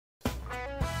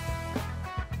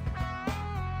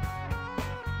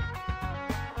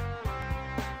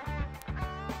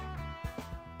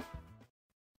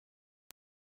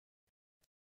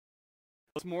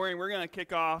This morning we're going to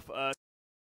kick off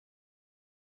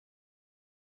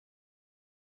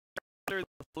Philippians.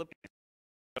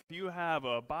 If you have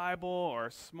a Bible or a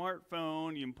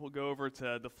smartphone, you can go over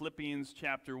to the Philippians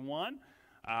chapter 1,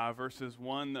 verses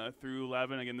 1 through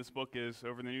 11. Again, this book is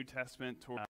over the New Testament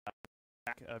toward the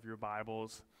back of your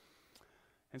Bibles.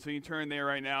 And so you can turn there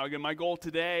right now. Again, my goal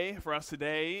today, for us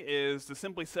today, is to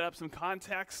simply set up some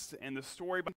context and the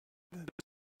story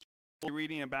we're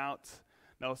reading about.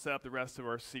 That'll set up the rest of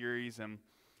our series. And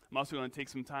I'm also going to take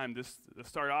some time just to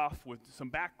start off with some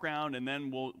background, and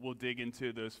then we'll dig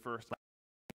into those first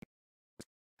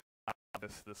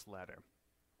this letter.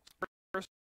 First,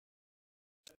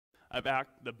 about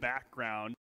the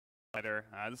background letter.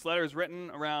 This letter is written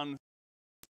around,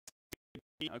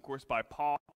 of course, by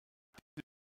Paul,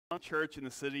 a church in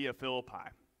the city of Philippi,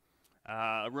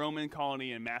 a Roman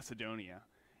colony in Macedonia.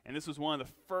 And this was one of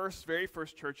the very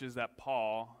first churches that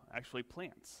Paul actually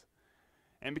plants.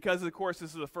 And because, of course,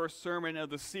 this is the first sermon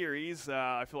of the series,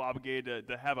 I feel obligated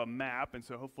to have a map, and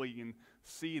so hopefully you can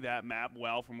see that map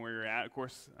well from where you're at. Of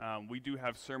course, we do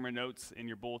have sermon notes in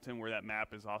your bulletin where that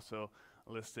map is also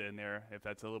listed in there, if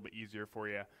that's a little bit easier for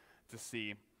you to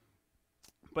see.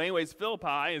 But anyways,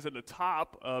 Philippi is at the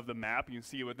top of the map. You can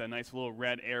see it with that nice little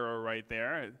red arrow right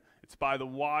there. It's by the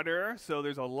water, so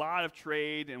there's a lot of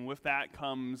trade, and with that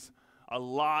comes a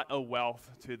lot of wealth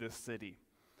to this city.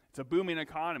 It's a booming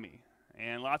economy,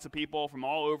 and lots of people from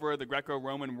all over the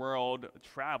Greco-Roman world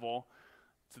travel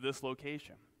to this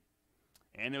location.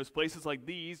 And it was places like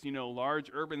these, large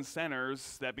urban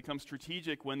centers that become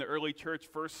strategic when the early church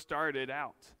first started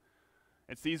out.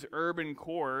 It's these urban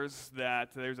cores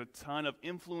that there's a ton of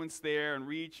influence there and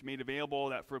reach made available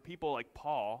that for people like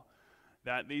Paul,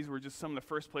 that these were just some of the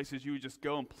first places you would just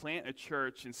go and plant a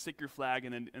church and stick your flag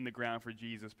in the ground for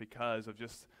Jesus because of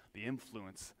just the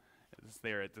influence that's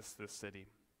there at this city.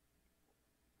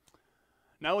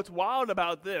 Now, what's wild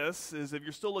about this is if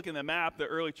you're still looking at the map, the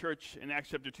early church in Acts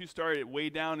chapter 2 started way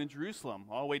down in Jerusalem,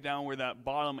 all the way down where that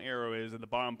bottom arrow is at the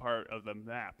bottom part of the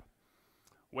map.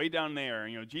 Way down there,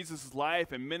 Jesus'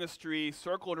 life and ministry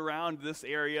circled around this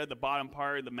area, the bottom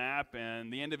part of the map,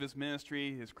 and the end of his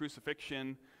ministry, his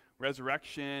crucifixion,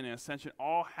 resurrection, and ascension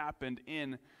all happened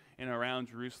in and around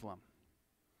Jerusalem.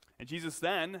 And Jesus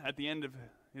then, at the end of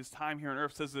his time here on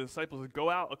earth, says to the disciples, go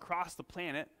out across the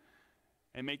planet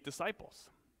and make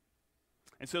disciples.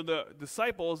 And so the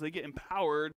disciples, they get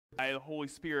empowered by the Holy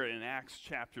Spirit in Acts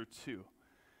chapter 2.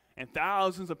 And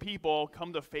thousands of people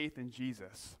come to faith in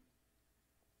Jesus.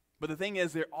 But the thing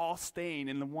is, they're all staying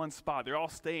in the one spot. They're all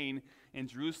staying in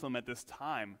Jerusalem at this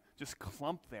time, just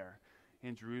clumped there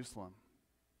in Jerusalem.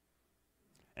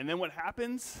 And then what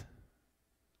happens?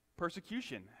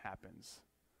 Persecution happens.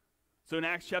 So in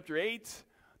Acts chapter 8,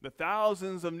 the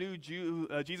thousands of new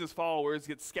Jesus followers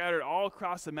get scattered all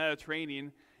across the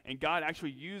Mediterranean, and God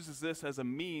actually uses this as a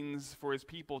means for his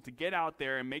people to get out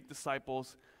there and make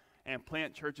disciples and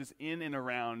plant churches in and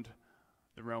around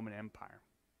the Roman Empire.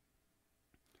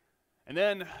 And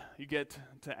then you get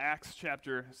to Acts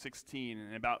chapter 16,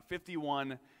 in about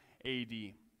 51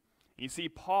 A.D. You see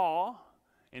Paul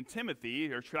and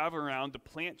Timothy are traveling around to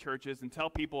plant churches and tell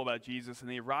people about Jesus, and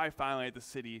they arrive finally at the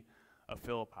city of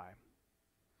Philippi.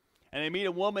 And they meet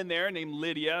a woman there named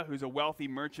Lydia, who's a wealthy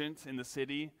merchant in the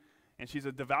city, and she's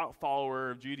a devout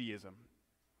follower of Judaism.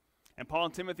 And Paul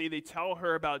and Timothy, they tell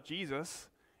her about Jesus,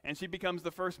 and she becomes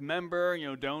the first member,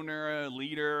 donor,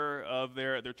 leader of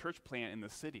their church plant in the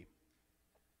city.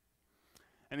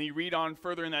 And then you read on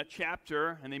further in that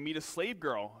chapter, and they meet a slave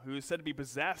girl who is said to be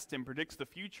possessed and predicts the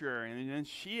future. And then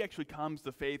she actually comes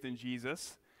to faith in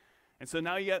Jesus. And so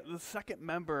now you get the second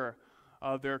member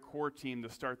of their core team to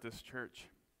start this church.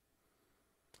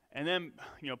 And then,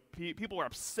 people are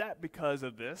upset because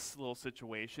of this little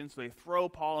situation. So they throw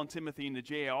Paul and Timothy into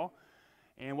jail.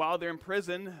 And while they're in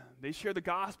prison, they share the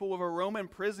gospel with a Roman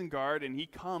prison guard, and he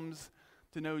comes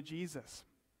to know Jesus.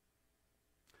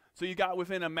 So you got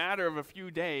within a matter of a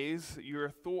few days,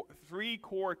 your three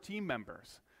core team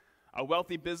members, a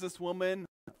wealthy businesswoman,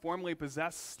 a formerly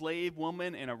possessed slave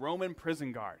woman, and a Roman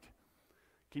prison guard.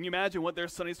 Can you imagine what their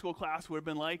Sunday school class would have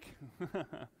been like?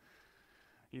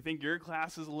 You think your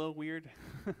class is a little weird?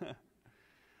 Again,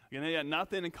 they had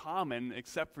nothing in common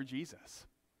except for Jesus.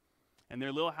 And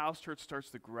their little house church starts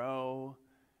to grow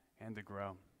and to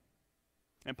grow.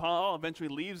 And Paul eventually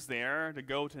leaves there to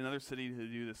go to another city to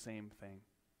do the same thing.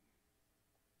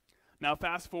 Now,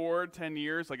 fast forward 10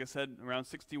 years, like I said, around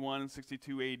 61 and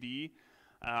 62 A.D.,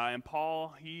 and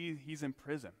Paul, he's in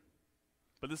prison.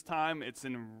 But this time it's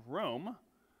in Rome,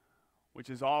 which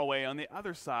is all the way on the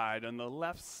other side, on the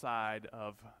left side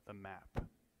of the map.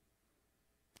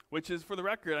 which is, for the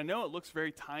record, I know it looks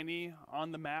very tiny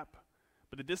on the map,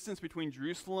 but the distance between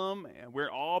Jerusalem, where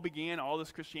it all began, all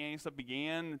this Christianity stuff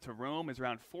began, to Rome is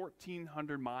around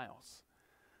 1,400 miles.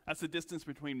 That's the distance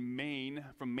between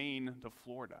from Maine to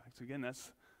Florida. So again,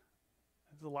 that's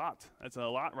a lot. That's a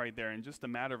lot right there in just a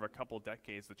matter of a couple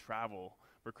decades to travel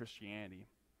for Christianity.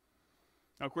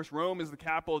 Now, of course, Rome is the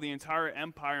capital of the entire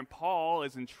empire, and Paul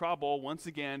is in trouble once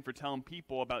again for telling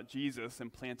people about Jesus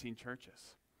and planting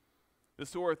churches. This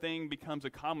sort of thing becomes a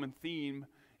common theme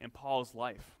in Paul's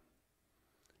life.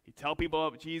 He tell people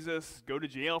about Jesus, go to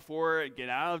jail for it, get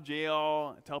out of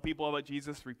jail, tell people about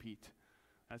Jesus, repeat.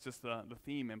 That's just the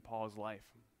theme in Paul's life.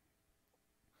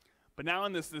 But now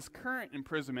in this current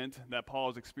imprisonment that Paul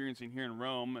is experiencing here in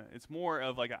Rome, it's more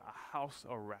of like a house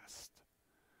arrest.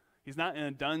 He's not in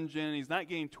a dungeon, he's not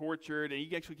getting tortured, and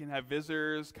he actually can have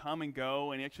visitors come and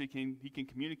go, and he can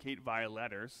communicate via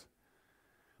letters.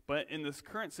 But in this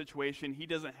current situation, he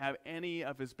doesn't have any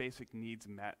of his basic needs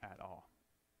met at all.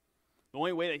 The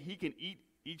only way that he can eat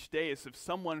each day is if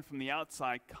someone from the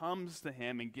outside comes to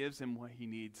him and gives him what he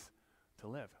needs to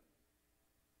live.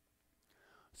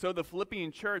 So the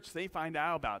Philippian church, they find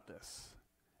out about this.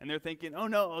 And they're thinking, oh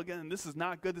no, again, this is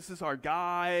not good. This is our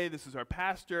guy. This is our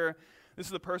pastor. This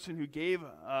is the person who gave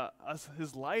us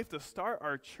his life to start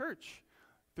our church,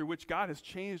 through which God has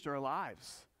changed our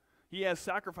lives. He has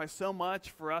sacrificed so much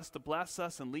for us to bless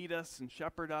us and lead us and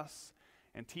shepherd us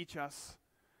and teach us,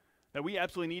 that we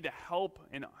absolutely need to help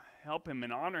him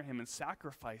and honor him and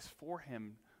sacrifice for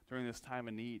him during this time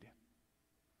of need.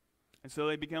 And so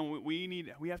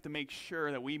we have to make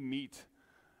sure that we meet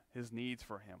his needs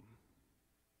for him.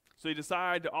 So they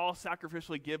decide to all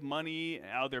sacrificially give money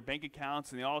out of their bank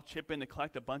accounts, and they all chip in to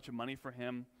collect a bunch of money for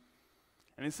him.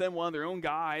 And they send one of their own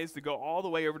guys to go all the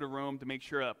way over to Rome to make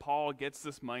sure that Paul gets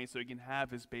this money so he can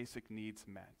have his basic needs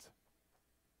met.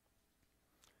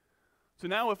 So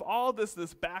now with all this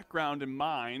background in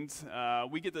mind,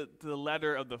 we get to the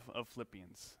letter of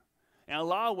Philippians. In a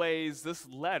lot of ways, this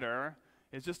letter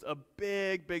is just a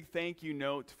big, big thank you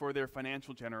note for their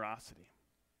financial generosity.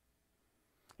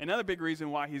 Another big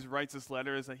reason why he writes this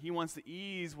letter is that he wants to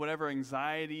ease whatever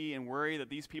anxiety and worry that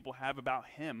these people have about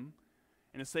him,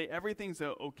 and to say everything's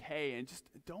okay, and just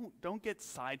don't get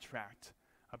sidetracked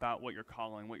about what your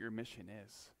calling, what your mission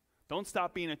is. Don't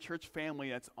stop being a church family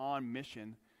that's on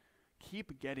mission.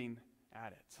 Keep getting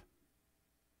at it.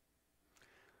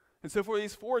 And so for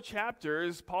these 4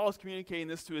 chapters, Paul is communicating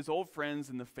this to his old friends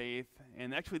in the faith,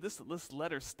 and actually this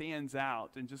letter stands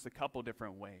out in just a couple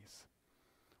different ways.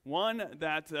 One,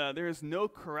 that there is no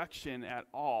correction at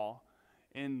all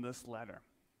in this letter.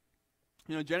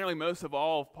 You know, generally most of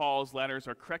all of Paul's letters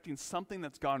are correcting something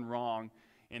that's gone wrong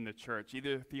in the church,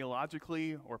 either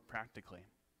theologically or practically.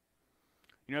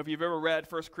 You know, if you've ever read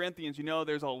 1 Corinthians, you know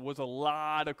was a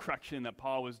lot of correction that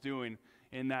Paul was doing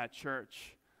in that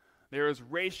church. There was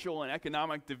racial and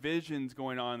economic divisions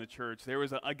going on in the church. There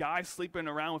was a guy sleeping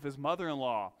around with his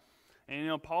mother-in-law. And, you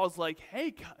know, Paul's like,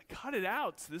 hey, cut it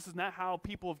out. This is not how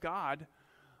people of God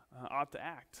ought to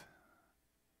act.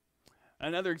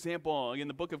 Another example, in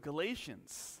the book of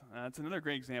Galatians, that's another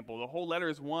great example. The whole letter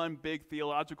is one big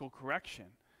theological correction.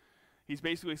 He's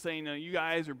basically saying, you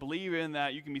guys are believing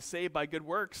that you can be saved by good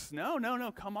works. No,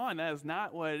 come on. That is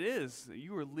not what it is.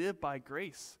 You are lived by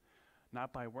grace,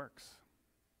 not by works.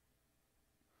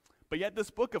 But yet this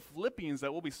book of Philippians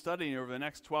that we'll be studying over the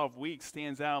next 12 weeks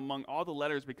stands out among all the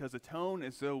letters because the tone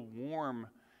is so warm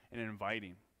and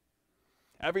inviting.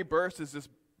 Every verse is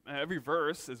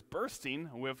bursting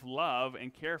with love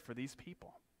and care for these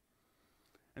people.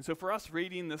 And so for us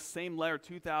reading this same letter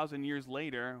 2,000 years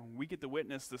later, we get to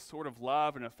witness this sort of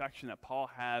love and affection that Paul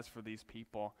has for these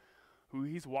people who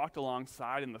he's walked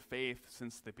alongside in the faith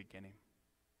since the beginning.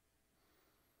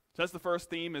 So that's the first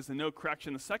theme, is the no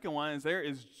correction. The second one is there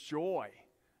is joy.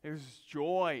 There's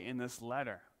joy in this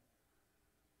letter.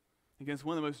 Again, it's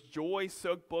one of the most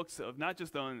joy-soaked books of not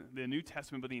just the New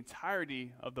Testament, but the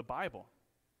entirety of the Bible.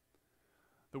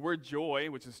 The word joy,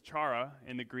 which is chara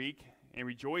in the Greek, and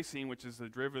rejoicing, which is the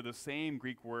derivative of the same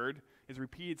Greek word, is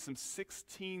repeated some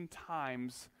 16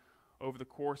 times over the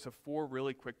course of 4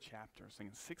 really quick chapters.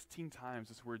 And 16 times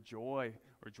this word joy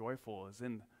or joyful is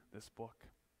in this book.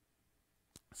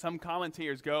 Some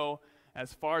commentators go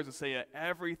as far as to say that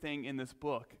everything in this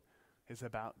book is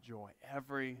about joy.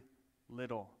 Every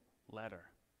little letter.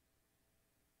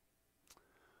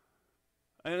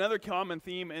 And another common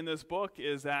theme in this book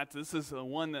is that this is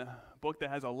one book that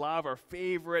has a lot of our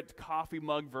favorite coffee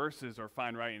mug verses are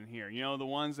found right in here. You know, the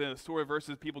ones, the sort of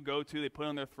verses people go to, they put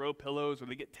on their throw pillows or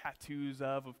they get tattoos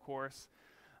of course.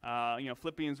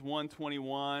 Philippians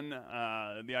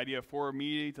 1:21, the idea for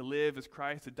me to live is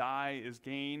Christ, to die is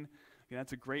gain. Again,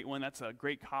 that's a great one. That's a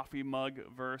great coffee mug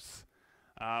verse.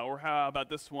 Or how about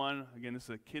this one? Again, this is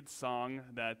a kid's song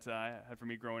that I had for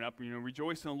me growing up.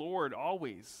 Rejoice in the Lord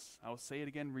always. I will say it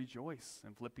again, rejoice,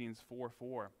 in Philippians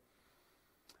 4:4.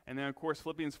 And then, of course,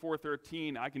 Philippians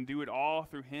 4:13, I can do it all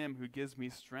through him who gives me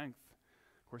strength.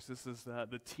 Of course, this is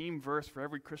the team verse for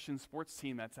every Christian sports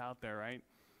team that's out there, right?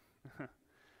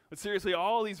 But seriously,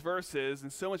 all these verses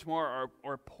and so much more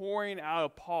are pouring out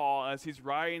of Paul as he's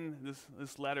writing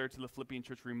this letter to the Philippian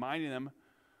church, reminding them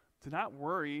to not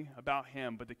worry about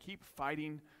him, but to keep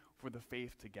fighting for the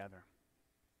faith together.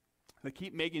 To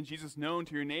keep making Jesus known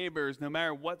to your neighbors, no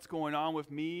matter what's going on with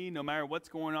me, no matter what's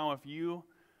going on with you.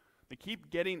 To keep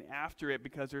getting after it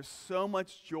because there's so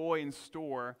much joy in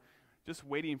store just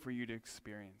waiting for you to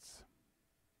experience.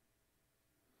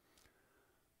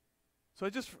 So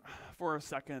just for a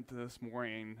second this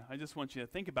morning, I just want you to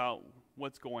think about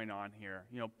what's going on here.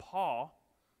 Paul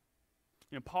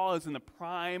is in the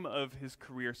prime of his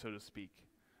career, so to speak.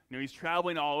 He's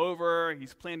traveling all over,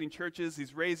 he's planting churches,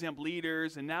 he's raising up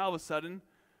leaders, and now all of a sudden,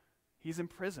 he's in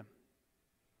prison.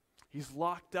 He's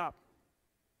locked up.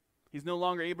 He's no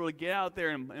longer able to get out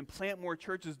there and plant more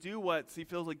churches, do what he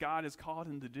feels like God has called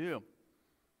him to do.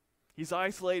 He's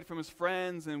isolated from his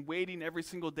friends and waiting every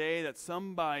single day that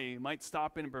somebody might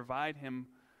stop in and provide him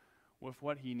with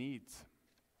what he needs.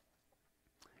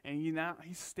 And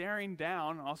he's staring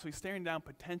down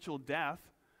potential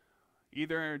death,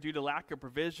 either due to lack of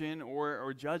provision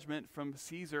or judgment from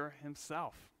Caesar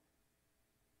himself.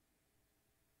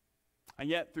 And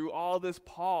yet, through all this,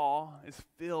 Paul is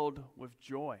filled with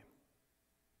joy.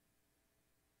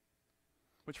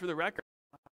 Which, for the record,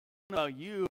 I don't know about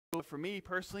you, but for me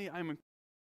personally, I'm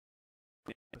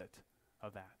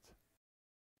of that.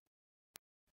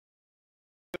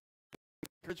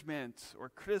 Encouragement or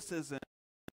criticism.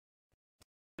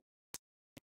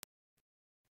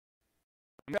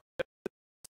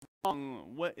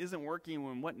 What isn't working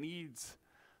and what needs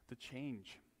to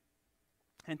change.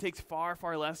 And it takes far,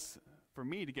 far less for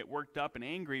me to get worked up and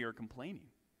angry or complaining.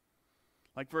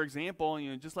 Like, for example,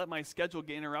 just let my schedule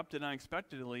get interrupted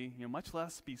unexpectedly, much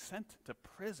less be sent to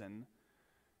prison,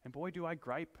 and boy, do I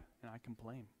gripe and I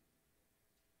complain.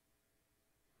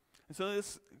 And so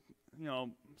this,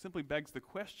 simply begs the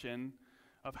question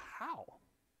of how?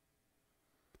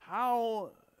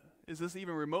 How is this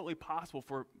even remotely possible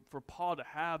for Paul to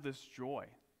have this joy?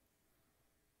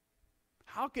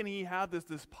 How can he have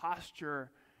this posture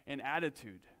and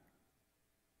attitude?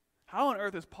 How on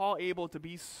earth is Paul able to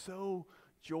be so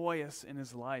joyous in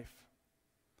his life?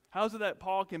 How is it that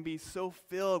Paul can be so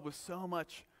filled with so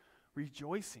much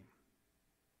rejoicing?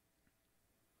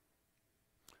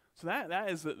 So that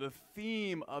is the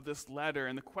theme of this letter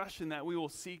and the question that we will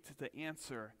seek to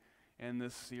answer in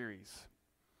this series.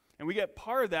 And we get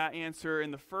part of that answer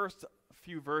in the first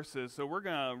few verses, so we're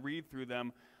going to read through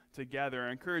them together.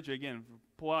 I encourage you, again,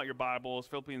 pull out your Bibles,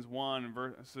 Philippians 1,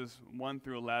 verses 1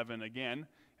 through 11, again,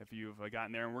 if you've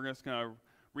gotten there. And we're just going to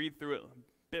read through it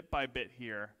bit by bit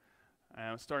here,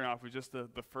 starting off with just the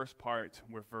first part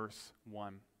with verse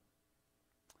 1.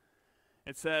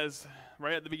 It says,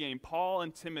 right at the beginning, Paul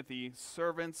and Timothy,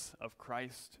 servants of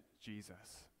Christ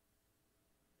Jesus.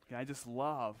 Okay, I just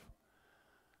love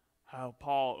how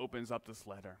Paul opens up this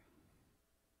letter.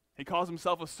 He calls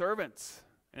himself a servant.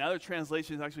 And other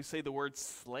translations actually say the word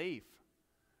slave.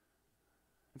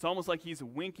 It's almost like he's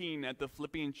winking at the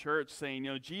Philippian church, saying,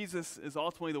 Jesus is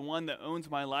ultimately the one that owns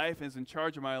my life and is in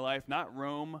charge of my life, not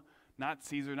Rome, not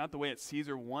Caesar, not the way that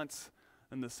Caesar wants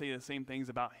them to say the same things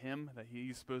about him, that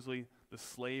he's supposedly the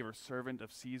slave or servant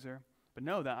of Caesar. But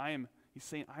no, he's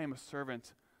saying, I am a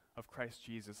servant of Christ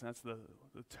Jesus. And that's the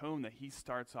tone that he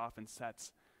starts off and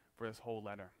sets for this whole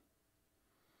letter.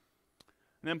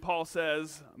 And then Paul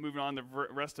says, moving on to the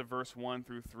rest of verse 1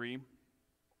 through 3,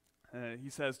 he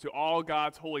says, to all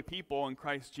God's holy people in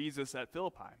Christ Jesus at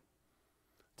Philippi,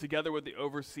 together with the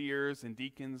overseers and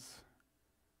deacons,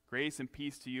 grace and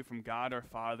peace to you from God our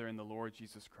Father and the Lord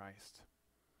Jesus Christ.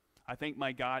 I thank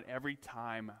my God every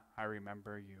time I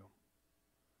remember you.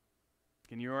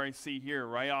 Can you already see here,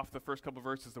 right off the first couple of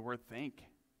verses, the word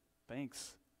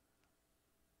thanks.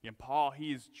 And Paul,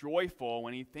 he is joyful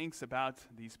when he thinks about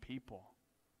these people.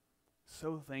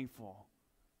 So thankful,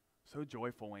 so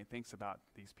joyful when he thinks about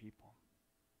these people.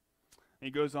 And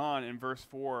he goes on in verse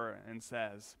 4 and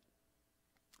says,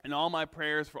 in all my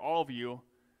prayers for all of you,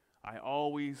 I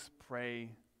always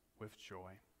pray with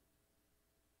joy.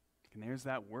 And there's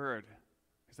that word.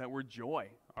 There's that word joy.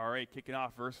 All right, kicking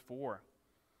off verse 4.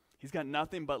 He's got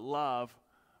nothing but love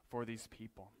for these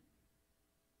people.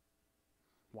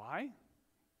 Why?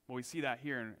 Well, we see that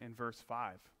here in verse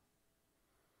 5.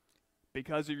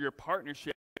 Because of your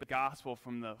partnership with the gospel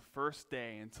from the first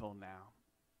day until now.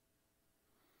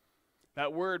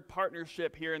 That word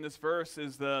partnership here in this verse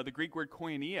is the Greek word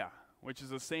koinonia, which is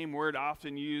the same word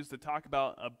often used to talk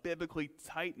about a biblically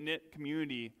tight-knit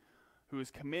community who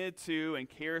is committed to and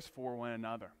cares for one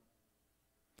another.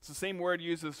 It's the same word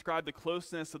used to describe the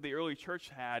closeness that the early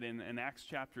church had in Acts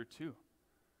chapter 2.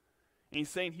 And he's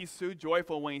saying he's so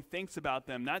joyful when he thinks about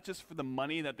them, not just for the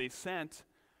money that they sent,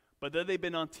 but that they've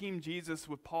been on Team Jesus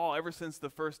with Paul ever since the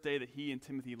first day that he and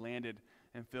Timothy landed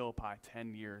in Philippi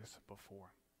 10 years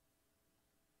before.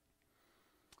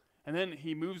 And then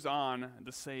he moves on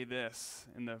to say this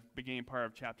in the beginning part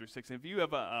of chapter 6. If you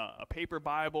have a paper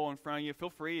Bible in front of you, feel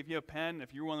free. If you have a pen,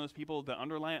 if you're one of those people to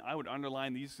underline, I would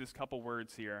underline these just couple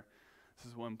words here.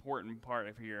 This is one important part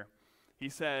of here. He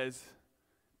says,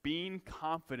 being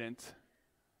confident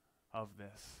of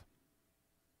this.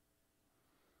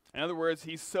 In other words,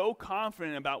 he's so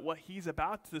confident about what he's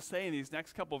about to say in these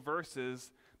next couple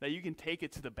verses that you can take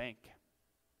it to the bank.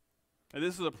 And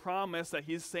this is a promise that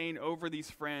he's saying over these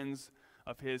friends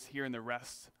of his here in the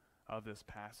rest of this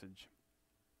passage,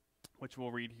 which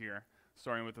we'll read here,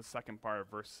 starting with the second part of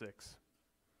verse 6.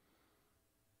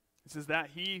 It says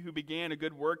that he who began a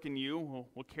good work in you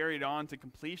will carry it on to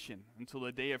completion until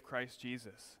the day of Christ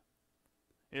Jesus.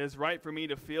 It is right for me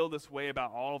to feel this way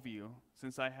about all of you,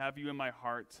 since I have you in my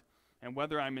heart, and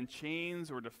whether I'm in chains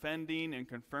or defending and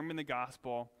confirming the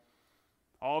gospel,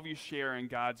 all of you share in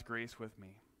God's grace with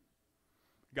me.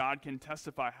 God can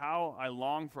testify how I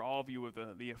long for all of you with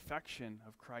the affection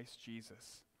of Christ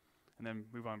Jesus. And then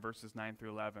move on, verses 9 through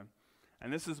 11.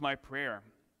 And this is my prayer,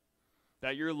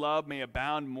 that your love may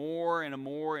abound more and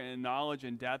more in knowledge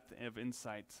and depth of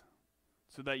insight,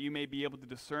 so that you may be able to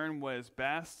discern what is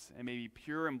best and may be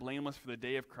pure and blameless for the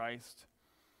day of Christ,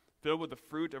 filled with the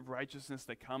fruit of righteousness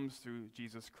that comes through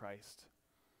Jesus Christ,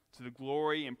 to the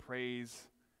glory and praise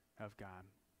of God.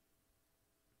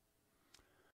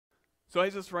 So I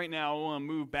just right now want to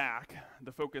move back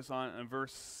to focus on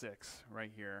verse 6 right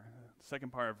here, the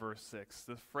second part of verse 6.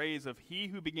 The phrase of he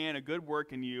who began a good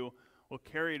work in you will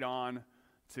carry it on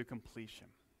to completion.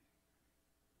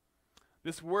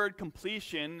 This word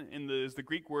completion is the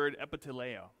Greek word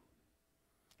epiteleo.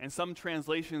 And some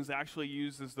translations actually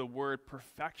uses the word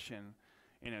perfection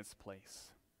in its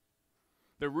place.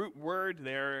 The root word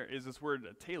there is this word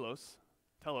telos,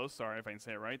 sorry if I can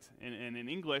say it right. And in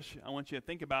English, I want you to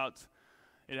think about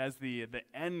it as the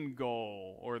end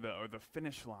goal or the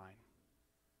finish line.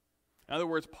 In other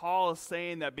words, Paul is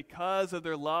saying that because of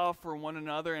their love for one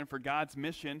another and for God's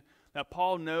mission, that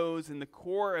Paul knows in the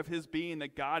core of his being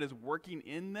that God is working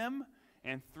in them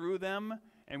and through them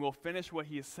and will finish what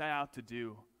he has set out to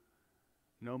do,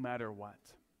 no matter what,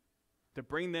 to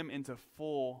bring them into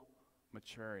full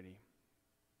maturity.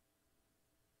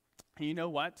 And you know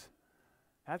what?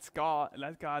 That's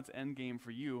God's end game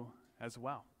for you as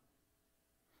well.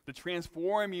 To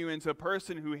transform you into a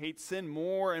person who hates sin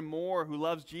more and more, who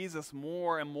loves Jesus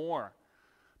more and more.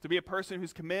 To be a person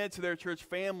who's committed to their church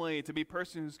family, to be a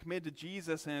person who's committed to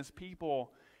Jesus and his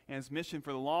people and his mission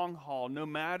for the long haul, no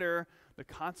matter the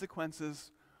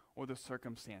consequences or the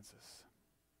circumstances.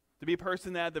 To be a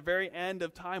person that at the very end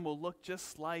of time will look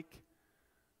just like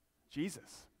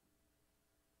Jesus.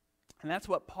 And that's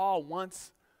what Paul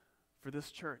wants for this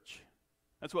church.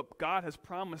 That's what God has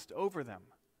promised over them.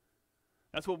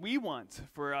 That's what we want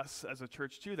for us as a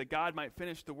church too, that God might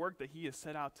finish the work that he has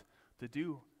set out to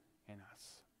do in us.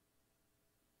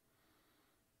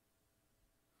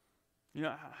 You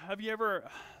know, have you ever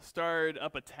started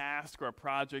up a task or a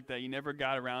project that you never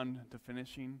got around to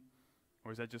finishing?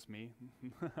 Or is that just me?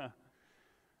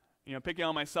 You know, picking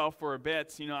on myself for a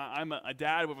bit, you know, I'm a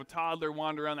dad with a toddler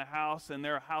wandering around the house, and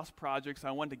there are house projects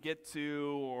I want to get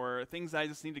to or things I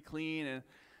just need to clean.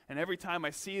 And every time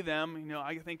I see them, you know,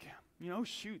 I think, you know,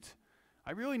 shoot,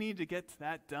 I really need to get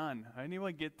that done. I need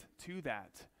to get to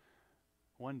that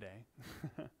one day.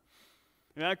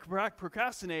 And I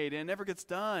procrastinate and it never gets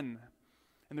done.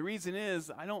 And the reason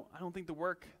is I don't think the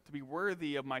work to be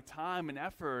worthy of my time and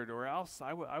effort, or else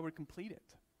I would complete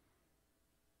it.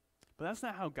 But that's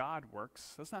not how God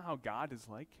works. That's not how God is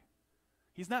like.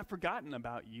 He's not forgotten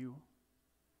about you.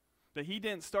 That he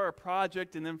didn't start a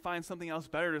project and then find something else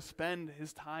better to spend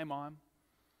his time on.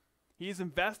 He's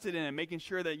invested in it, making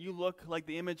sure that you look like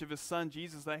the image of his son,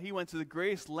 Jesus, that he went to the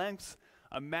greatest lengths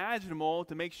imaginable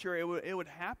to make sure it would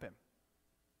happen.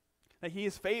 That he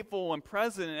is faithful and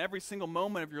present in every single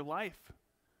moment of your life.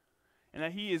 And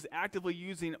that he is actively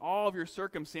using all of your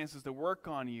circumstances to work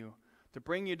on you, to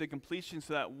bring you to completion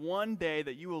so that one day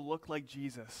that you will look like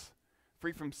Jesus,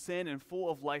 free from sin and full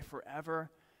of life forever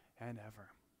and ever.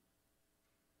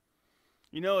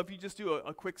 You know, if you just do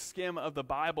a quick skim of the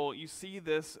Bible, you see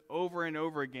this over and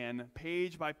over again,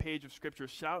 page by page of Scripture,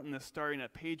 shouting this starting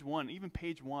at page 1, even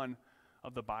page 1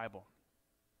 of the Bible.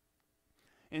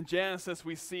 In Genesis,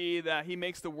 we see that he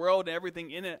makes the world and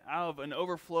everything in it out of an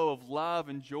overflow of love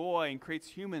and joy and creates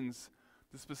humans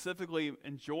to specifically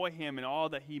enjoy him and all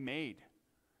that he made.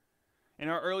 And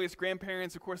our earliest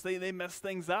grandparents, of course, they mess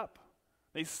things up.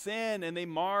 They sin and they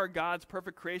mar God's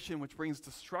perfect creation, which brings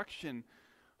destruction,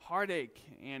 heartache,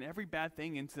 and every bad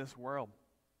thing into this world.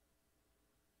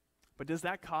 But does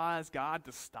that cause God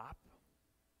to stop?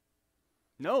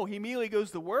 No, he immediately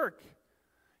goes to work.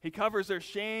 He covers their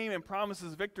shame and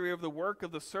promises victory over the work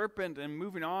of the serpent and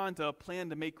moving on to a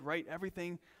plan to make right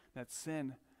everything that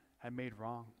sin had made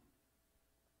wrong.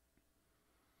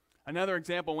 Another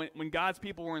example, when God's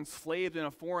people were enslaved in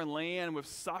a foreign land with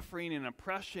suffering and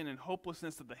oppression and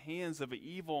hopelessness at the hands of an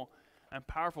evil and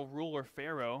powerful ruler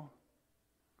Pharaoh,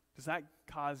 does that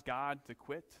cause God to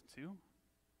quit too?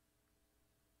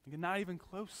 Not even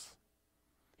close.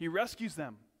 He rescues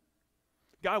them.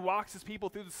 God walks his people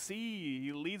through the sea.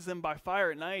 He leads them by fire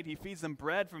at night. He feeds them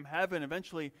bread from heaven,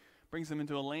 eventually brings them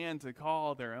into a land to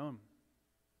call their own.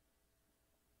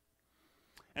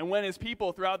 And when his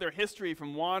people throughout their history,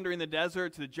 from wandering the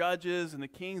desert to the judges and the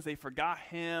kings, they forgot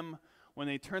him, when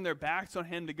they turned their backs on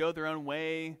him to go their own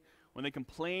way, when they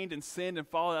complained and sinned and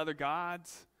followed other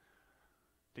gods,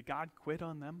 did God quit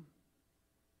on them?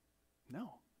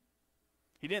 No.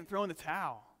 He didn't throw in the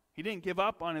towel. He didn't give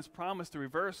up on his promise to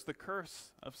reverse the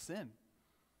curse of sin.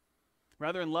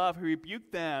 Rather, in love, he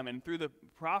rebuked them, and through the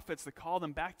prophets to call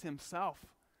them back to himself,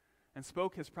 and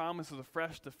spoke his promises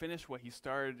afresh to finish what he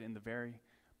started in the very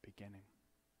beginning.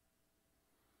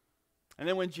 And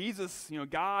then when Jesus,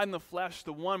 God in the flesh,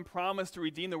 the one promised to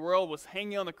redeem the world, was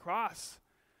hanging on the cross,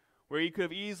 where he could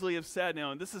have easily have said,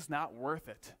 no, this is not worth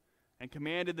it, and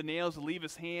commanded the nails to leave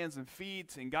his hands and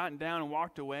feet, and gotten down and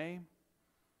walked away.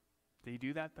 Did he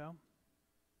do that, though?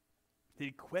 Did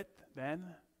he quit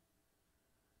then?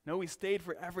 No, he stayed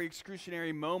for every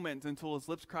excruciating moment until his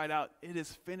lips cried out, "It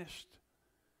is finished."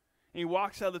 And he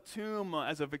walks out of the tomb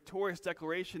as a victorious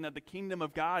declaration that the kingdom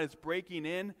of God is breaking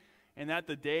in, and that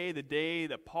the day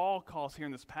that Paul calls here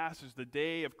in this passage, the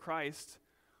day of Christ,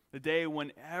 the day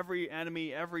when every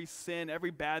enemy, every sin,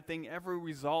 every bad thing, every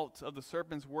result of the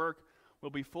serpent's work will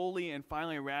be fully and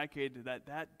finally eradicated,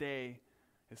 that day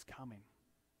is coming.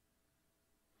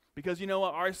 Because you know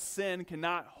what? Our sin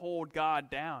cannot hold God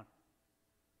down.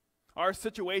 Our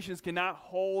situations cannot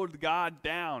hold God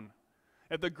down.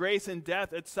 If the grace and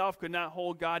death itself could not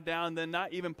hold God down, then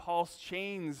not even Paul's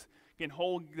chains can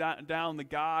hold down the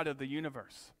God of the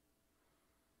universe.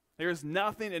 There is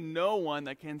nothing and no one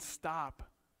that can stop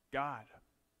God.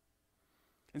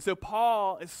 And so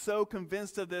Paul is so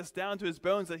convinced of this down to his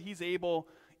bones that he's able,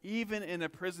 even in a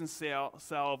prison cell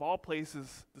of all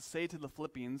places, to say to the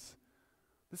Philippians,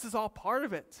 this is all part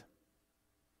of it.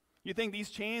 You think these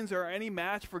chains are any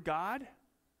match for God?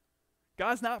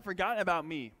 God's not forgotten about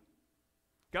me.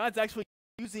 God's actually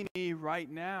using me right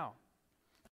now.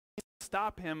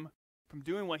 Stop him from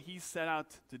doing what he set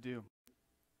out to do.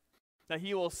 That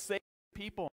he will save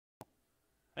people.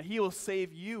 That he will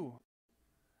save you.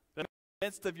 That in the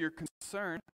midst of your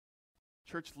concern,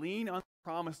 church, lean on the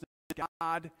promise that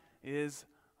God is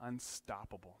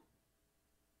unstoppable.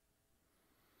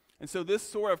 And so this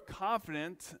sort of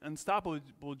confident,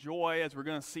 unstoppable joy, as we're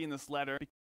going to see in this letter,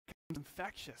 becomes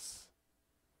infectious.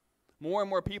 More and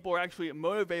more people are actually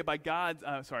motivated by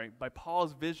by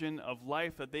Paul's vision of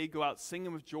life, that they go out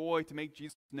singing with joy to make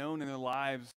Jesus known in their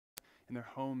lives, in their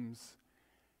homes,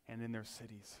 and in their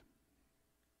cities.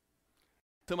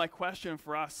 So my question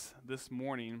for us this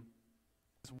morning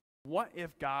is, what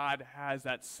if God has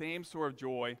that same sort of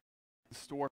joy in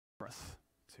store for us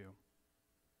too?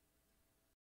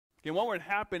 Okay, what would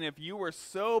happen if you were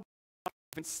so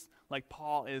convinced like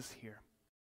Paul is here?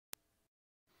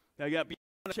 Now you got to be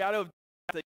in the shadow of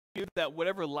death, that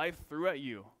whatever life threw at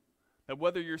you, that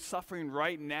whether you're suffering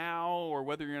right now, or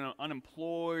whether you're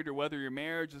unemployed, or whether your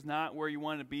marriage is not where you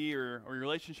want to be, or your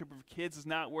relationship with your kids is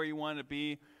not where you want to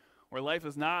be, or life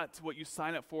is not what you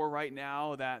sign up for right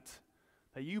now, that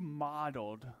you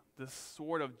modeled this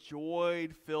sort of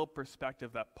joy-filled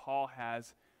perspective that Paul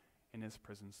has in his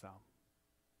prison cell.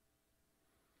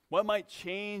 What might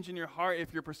change in your heart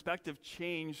if your perspective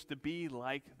changed to be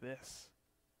like this?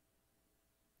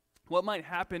 What might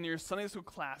happen in your Sunday school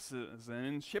classes and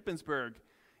in Shippensburg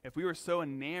if we were so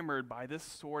enamored by this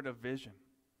sort of vision?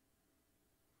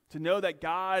 To know that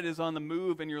God is on the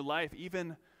move in your life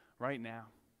even right now.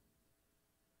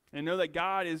 And know that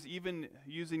God is even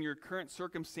using your current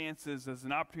circumstances as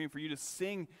an opportunity for you to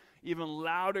sing even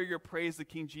louder your praise to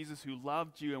King Jesus, who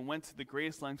loved you and went to the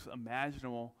greatest lengths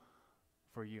imaginable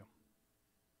for you.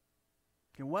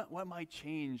 And what might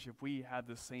change if we had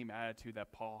the same attitude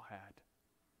that Paul had?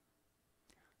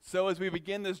 So as we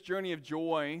begin this journey of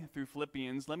joy through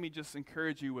Philippians, let me just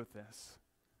encourage you with this,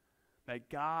 that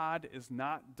God is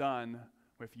not done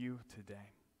with you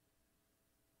today.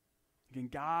 Again,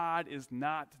 God is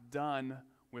not done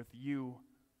with you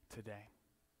today.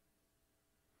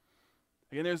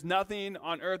 Again, there's nothing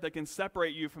on earth that can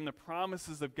separate you from the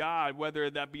promises of God, whether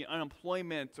that be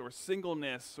unemployment or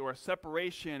singleness or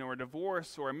separation or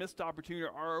divorce or a missed opportunity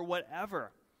or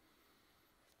whatever.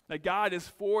 That God is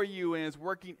for you and is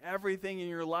working everything in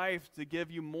your life to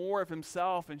give you more of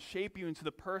himself and shape you into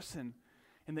the person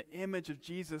in the image of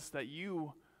Jesus that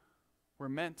you were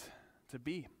meant to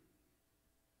be.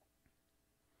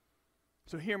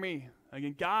 So hear me.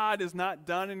 Again, God is not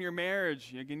done in your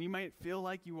marriage. Again, you might feel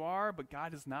like you are, but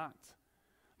God is not.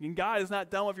 Again, God is not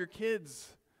done with your kids.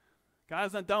 God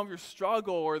is not done with your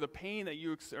struggle or the pain that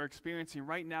you are experiencing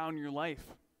right now in your life.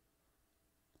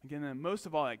 Again, and most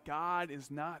of all, that God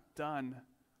is not done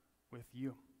with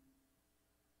you.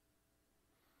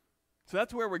 So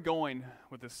that's where we're going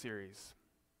with this series.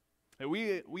 That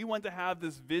we want to have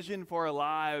this vision for our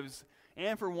lives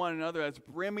and for one another that's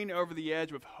brimming over the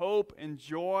edge with hope and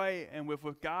joy and with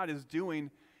what God is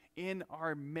doing in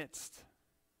our midst.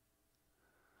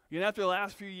 Again, after the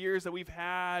last few years that we've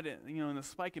had, in the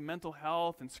spike in mental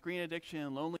health and screen addiction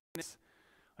and loneliness,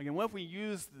 again, what if we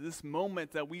use this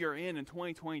moment that we are in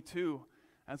 2022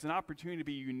 as an opportunity to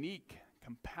be unique,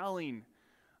 compelling,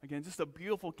 again, just a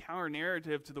beautiful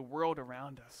counter-narrative to the world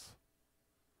around us,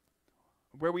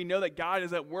 where we know that God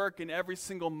is at work in every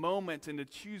single moment, and to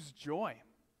choose joy,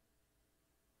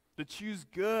 to choose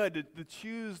good, to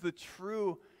choose the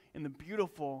true and the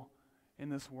beautiful in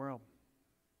this world.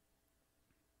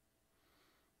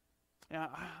 Yeah,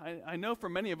 I know for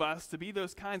many of us, to be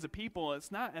those kinds of people,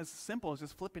 it's not as simple as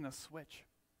just flipping a switch.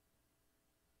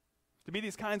 To be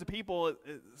these kinds of people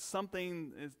is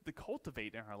something to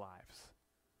cultivate in our lives.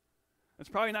 It's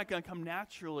probably not going to come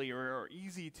naturally or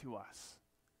easy to us.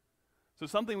 So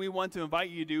something we want to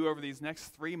invite you to do over these next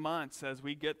 3 months as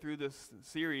we get through this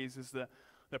series is the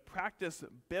practice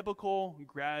biblical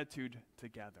gratitude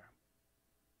together.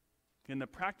 And the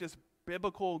practice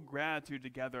biblical gratitude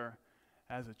together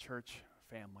as a church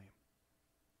family.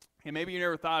 And maybe you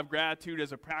never thought of gratitude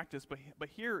as a practice, but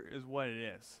here is what it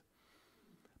is.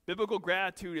 Biblical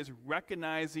gratitude is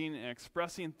recognizing and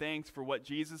expressing thanks for what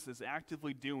Jesus is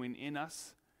actively doing in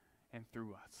us and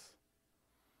through us.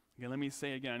 Again, let me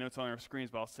say it again. I know it's on our screens,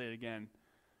 but I'll say it again.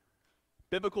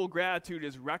 Biblical gratitude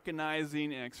is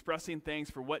recognizing and expressing thanks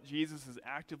for what Jesus is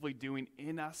actively doing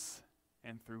in us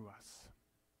and through us.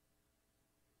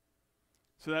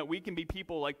 So that we can be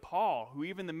people like Paul, who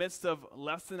even in the midst of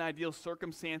less than ideal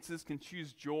circumstances can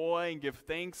choose joy and give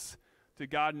thanks to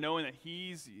God, knowing that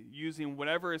he's using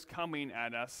whatever is coming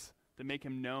at us to make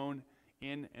him known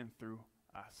in and through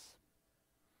us.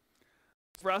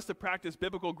 For us to practice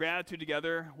biblical gratitude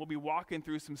together, we'll be walking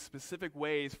through some specific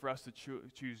ways for us to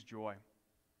choose joy,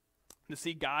 to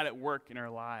see God at work in our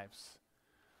lives,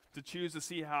 to choose to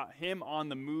see him on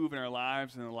the move in our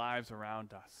lives and the lives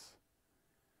around us.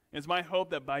 It's my hope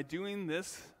that by doing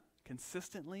this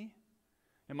consistently,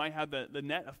 it might have the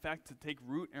net effect to take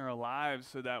root in our lives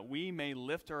so that we may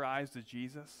lift our eyes to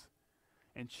Jesus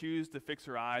and choose to fix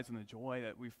our eyes on the joy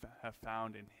that we have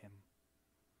found in him.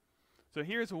 So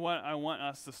here's what I want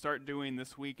us to start doing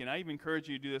this week, and I even encourage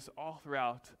you to do this all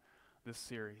throughout this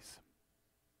series.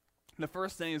 The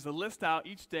first thing is to list out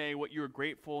each day what you are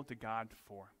grateful to God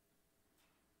for.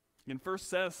 You can first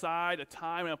set aside a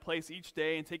time and a place each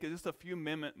day and take just a few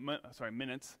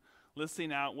minutes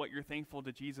listing out what you're thankful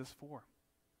to Jesus for.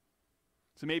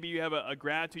 So maybe you have a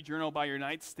gratitude journal by your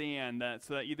nightstand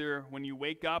so that either when you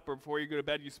wake up or before you go to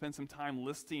bed, you spend some time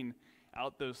listing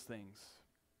out those things.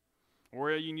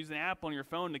 Or you can use an app on your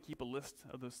phone to keep a list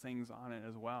of those things on it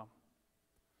as well.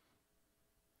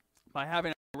 By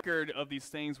having a record of these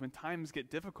things, when times get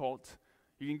difficult,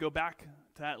 you can go back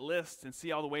to that list and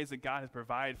see all the ways that God has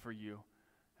provided for you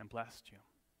and blessed you.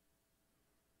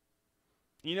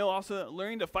 Also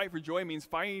learning to fight for joy means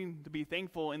fighting to be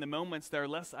thankful in the moments that are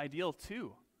less ideal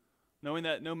too. Knowing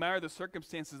that no matter the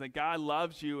circumstances, that God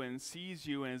loves you and sees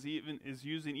you and is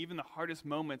using even the hardest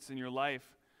moments in your life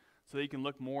so that you can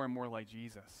look more and more like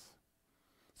Jesus.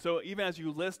 So even as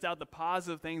you list out the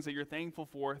positive things that you're thankful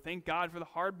for, thank God for the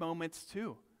hard moments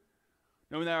too.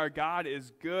 Knowing that our God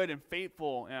is good and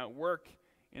faithful and at work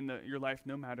in your life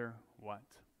no matter what.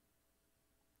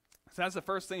 So that's the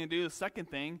first thing to do. The second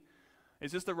thing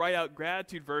is just to write out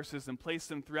gratitude verses and place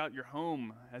them throughout your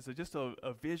home as just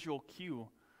a visual cue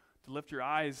to lift your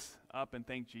eyes up and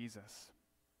thank Jesus.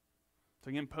 So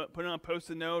again, put it on a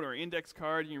Post-it note or index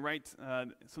card, and you write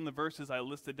some of the verses I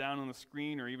listed down on the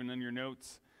screen or even in your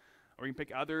notes. Or you can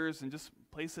pick others and just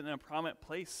place it in a prominent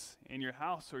place in your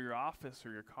house or your office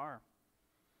or your car.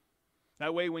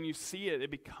 That way when you see it, it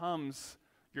becomes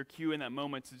your cue in that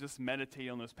moment to just meditate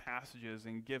on those passages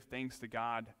and give thanks to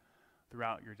God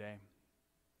throughout your day.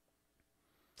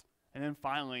 And then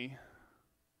finally,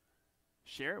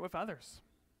 share it with others.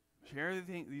 Share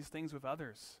these things with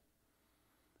others.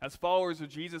 As followers of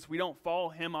Jesus, we don't follow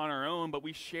him on our own, but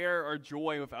we share our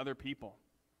joy with other people.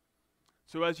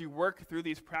 So as you work through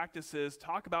these practices,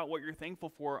 talk about what you're thankful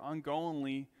for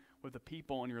ongoingly with the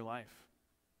people in your life.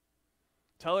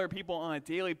 Tell other people on a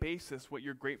daily basis what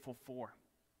you're grateful for.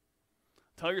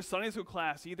 Tell your Sunday school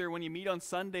class, either when you meet on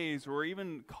Sundays or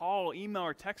even call, email,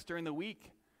 or text during the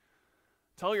week.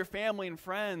 Tell your family and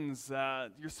friends,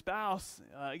 your spouse,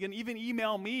 again, even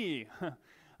email me.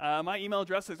 My email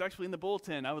address is actually in the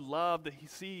bulletin. I would love to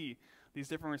see these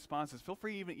different responses. Feel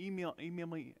free to even email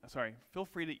me. Feel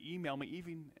free to email me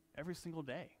even every single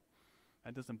day.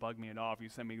 That doesn't bug me at all if you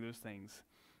send me those things.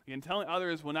 Again, telling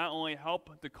others will not only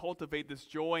help to cultivate this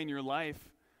joy in your life,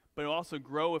 but it will also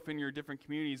grow within your different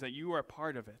communities that you are a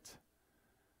part of it.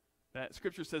 That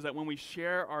Scripture says that when we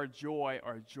share our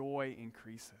joy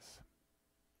increases.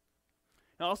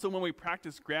 And also when we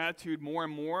practice gratitude more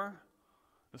and more,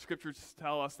 the Scriptures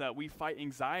tell us that we fight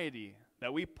anxiety,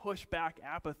 that we push back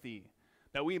apathy,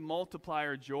 that we multiply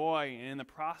our joy, and in the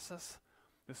process,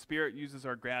 the Spirit uses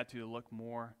our gratitude to look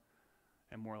more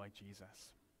and more like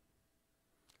Jesus.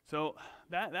 So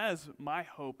that is my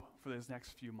hope for this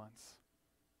next few months,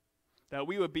 that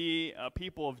we would be a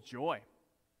people of joy,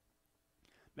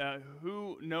 that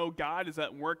who know God is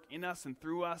at work in us and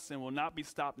through us and will not be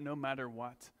stopped no matter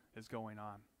what is going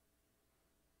on.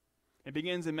 It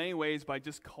begins in many ways by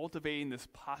just cultivating this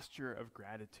posture of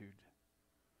gratitude.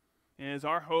 And it is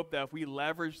our hope that if we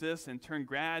leverage this and turn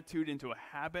gratitude into a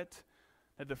habit,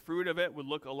 that the fruit of it would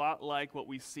look a lot like what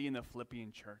we see in the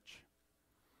Philippian church.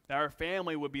 That our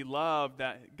family would be loved,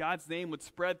 that God's name would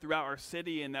spread throughout our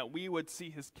city, and that we would see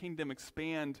his kingdom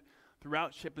expand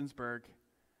throughout Shippensburg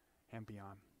and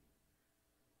beyond.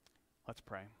 Let's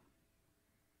pray.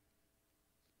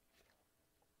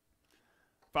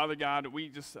 Father God, we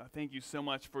just thank you so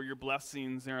much for your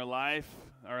blessings in our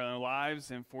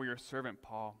lives, and for your servant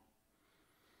Paul.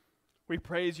 We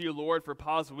praise you, Lord, for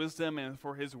Paul's wisdom and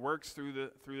for his works through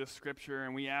the Scripture,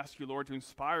 and we ask you, Lord, to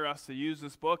inspire us to use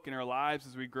this book in our lives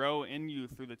as we grow in you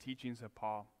through the teachings of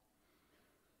Paul.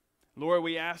 Lord,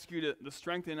 we ask you to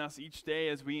strengthen us each day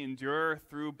as we endure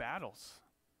through battles.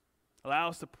 Allow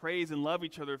us to praise and love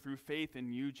each other through faith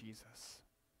in you, Jesus.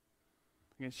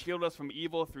 And shield us from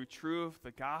evil through truth,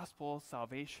 the gospel,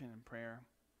 salvation, and prayer.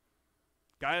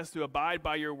 Guide us to abide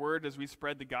by your word as we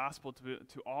spread the gospel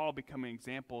to all, becoming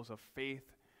examples of faith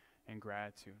and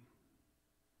gratitude.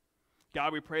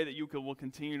 God, we pray that you will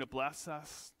continue to bless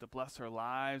us, to bless our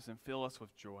lives, and fill us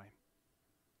with joy.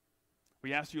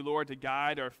 We ask you, Lord, to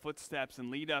guide our footsteps and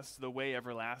lead us to the way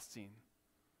everlasting.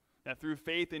 That through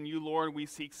faith in you, Lord, we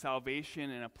seek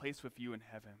salvation and a place with you in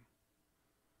heaven.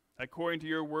 According to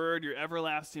your word, your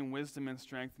everlasting wisdom and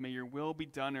strength, may your will be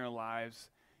done in our lives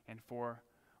and for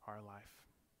our life.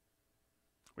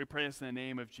 We pray this in the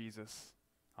name of Jesus.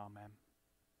 Amen.